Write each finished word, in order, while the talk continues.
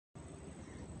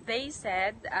they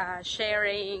said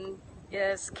sharing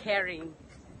is caring.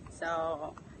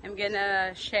 So I'm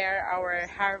gonna share our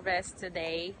harvest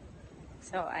today.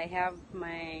 So I have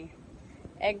my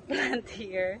eggplant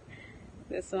here.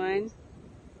 This one.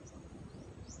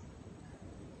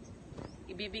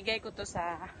 Ibibigay ko to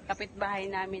sa kapitbahay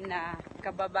namin na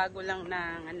kababago lang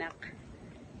ng anak.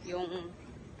 Yung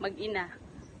mag-ina.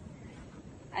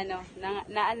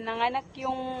 Nanganak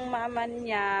yung mama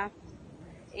niya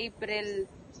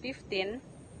April 15,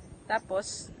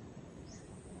 tapos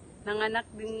nanganak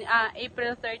din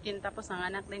April 13, tapos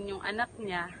nanganak din yung anak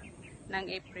niya ng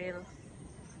April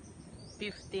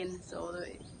 15. So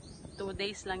 2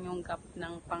 days lang yung gap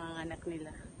ng panganganak nila.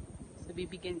 So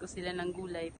bibigyan ko sila ng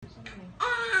gulay.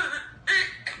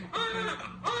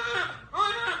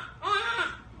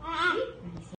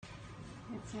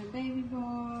 It's a baby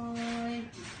boy.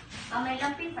 May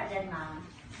lampin pa dyan, ma'am.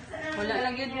 Wala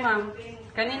lang yun, ma'am.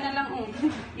 Kanina lang,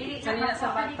 kanina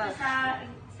sa bata.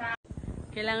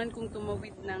 Kailangan kong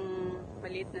tumawid ng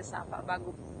maliit na sapa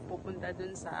bago pupunta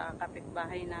dun sa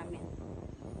kapitbahay namin.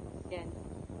 Yan.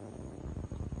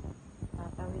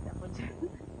 Tatawid ako dyan.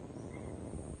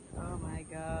 Oh my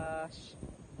gosh.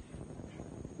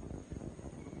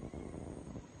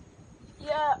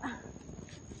 Yeah.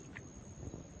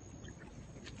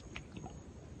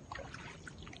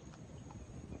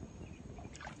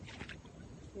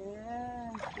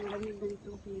 Yeah, ang daming ng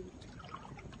tubig.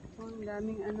 Oh, ang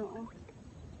daming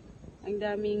ang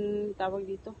daming tawag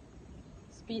dito.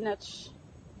 Spinach.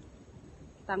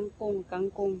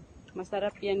 Kangkong.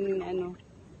 Masarap yan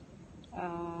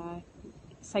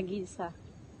sa gisa.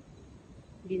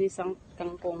 Ginisang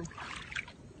kangkong.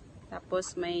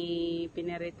 Tapos may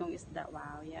piniritong isda.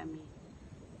 Wow, yummy.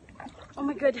 Oh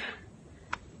my god.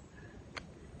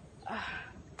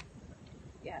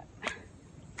 Yeah.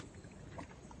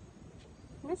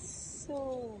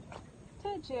 Miso.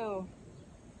 Tejo.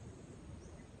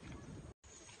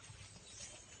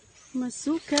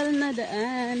 Masukal na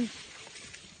daan.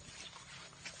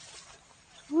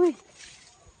 Uy.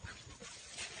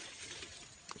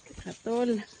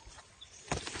 Katol.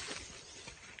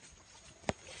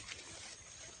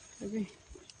 Okay.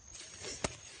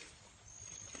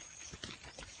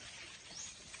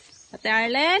 Ate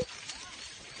Arlen?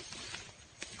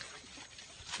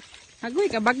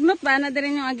 Agoy, kabagnot ba na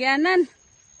din yung agyanan?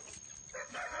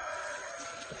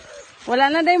 Wala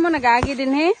na din mo nag-agi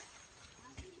din he?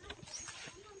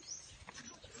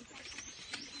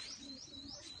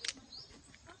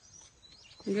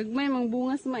 Gagmay, mang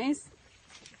bungas mais.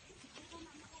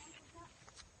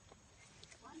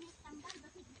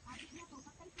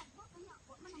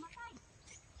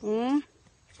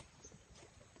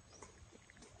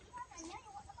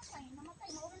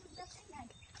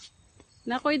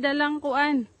 Nakoy dalang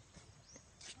kuan.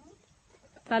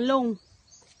 Talong.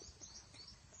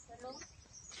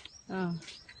 Oh.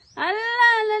 Ala,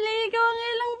 naligaw ang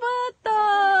ilang bata.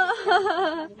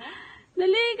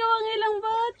 Naligaw ang ilang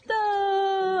bata.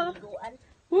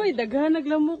 Uy, daghan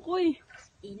naglamok uy.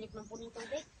 Init man po ng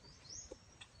tubig.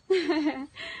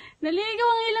 Naligaw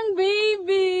ang ilang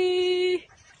baby.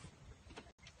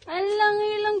 Alang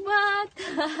ilang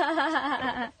bata.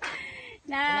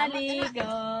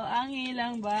 Naligaw ang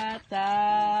ilang bata.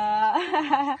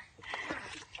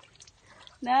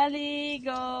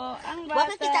 Naligo ang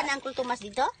bata. Wala kita na Uncle Tomas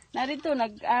dito? Narito,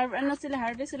 sila,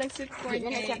 harvest sila sweet corn.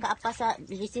 Hindi na siya kaapa sa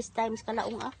recess times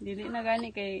kalaong Dili na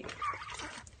gani kay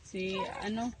si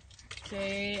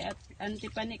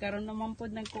Auntie Pani karon naman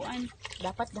pod nagkuan.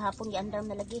 Dapat gahapon giandam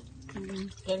na lagi.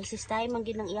 Kay recess time ang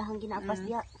ginang iyahang ginaapas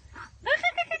diha.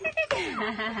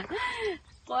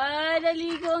 Kuha,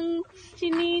 naligo ang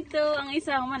chinito. Ang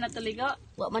isa man natuligo.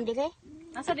 Wa man dire.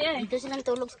 Nasa di ay? Dito silang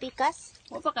tulog spikas.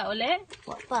 Wa pa ka uli?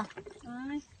 Wa pa.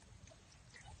 Ay.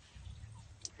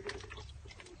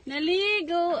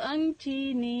 Naligo ang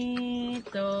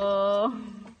chinito.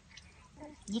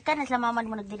 Gikan na sa maman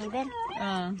mo nag-deliver.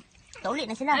 Kauli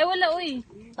na sila. Ay wala uy.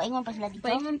 Paingon pa sila dito.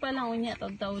 Paingon pa lang unya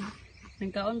taud-taud.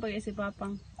 Nagkaon pa si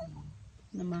Papang.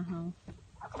 Namahaw.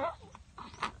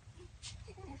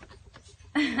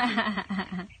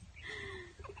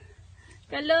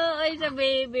 Kaloy sa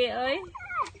baby oy.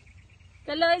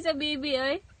 Kaloy sa baby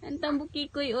oy. Antang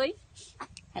bukikoy oy.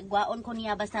 Nagwaon ko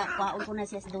niya basta kwaon ko na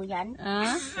siya sa duyan.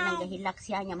 Kanang gahilak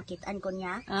siya niya makitaan ko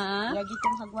niya. Iya jud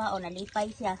kong hagwaon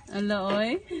nalipay siya. Ala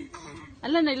oy.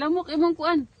 Ala nailamok imong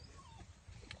kuan.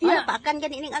 Iya paakan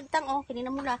gani ning agtang kini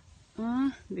na mula.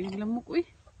 Di lamok uy.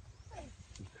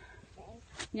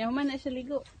 Nya man na siya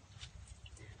ligo.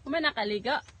 Human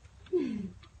nakaligo.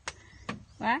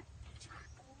 Wa?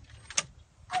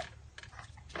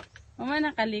 Human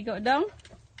nakaligo dong.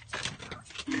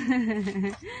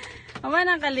 Ama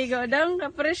na kaligo dong,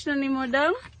 ka-fresh na nimo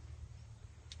dong.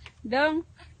 Dong.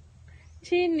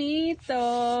 Chinito.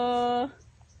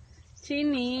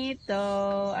 Chinito,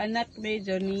 anak ni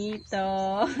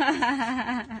Jonito.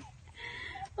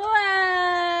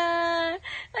 Wow!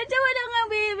 Andiyan mo na nga,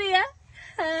 baby, ha?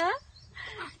 Ha?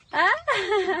 Ha?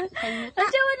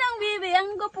 Andiyan mo na ang baby.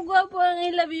 Ang gwapo-gwapo ang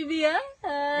ila, baby, ha?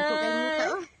 Ako kay muta,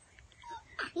 oh.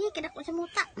 Kinak ko sa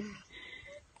muta.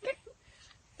 Tik!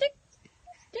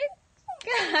 Tik!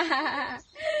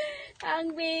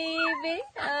 Ang baby.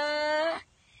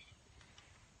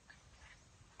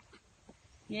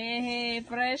 Yay!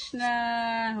 Fresh na.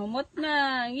 Humot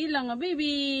na. Ang ilang nga,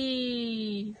 baby.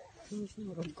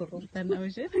 Kurog-kurog. Tanaw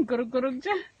siya. Nagkurog-kurog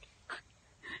siya.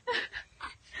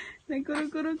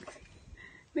 Nagkurog-kurog.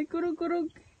 Nagkurog-kurog.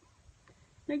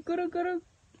 Nagkurog-kurog.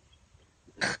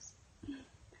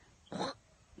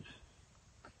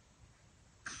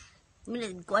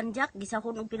 Kuan jak,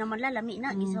 gisahon og pinamala, lami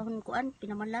na, gisahon kuan,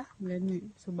 pinamala.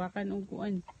 Gani. Subakan og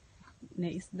kuan.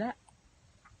 Na isda.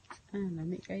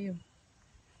 Lami kayo.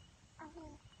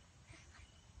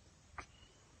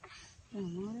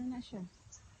 Mura na siya.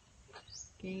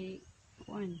 Kay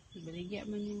kuan, baligya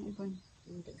man yung uban.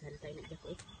 Daghan tayo na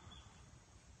jako.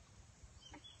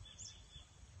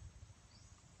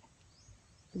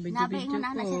 Nabe ingon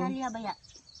anak si Ralia baya.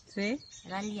 Si?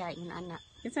 Ralia ingon anak.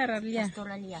 Kisa Ralia. Pastor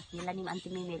Ralia, nila ni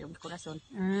Auntie Mimel og korason.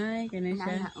 Ay, kana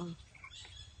siya. Anak, oh.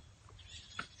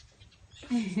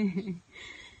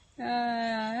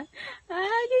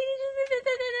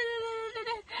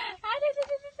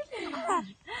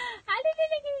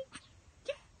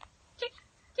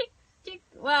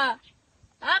 Wah.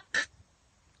 Ak.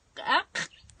 Ak.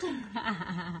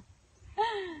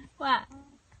 Wah.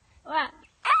 Wah.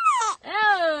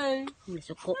 Ay.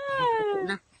 Suko, suko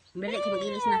na. Balik kay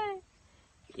magilis na.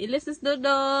 Ilis na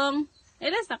dodong.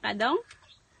 Ilis na ka dong.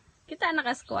 Kita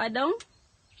nakasko adong.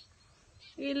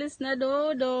 Ilis na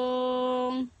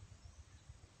dodong.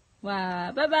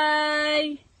 Wah,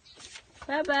 bye-bye.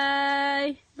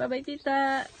 Bye-bye. Bye-bye,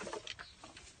 tita.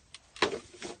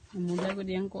 Namula ko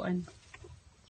diyang kuan.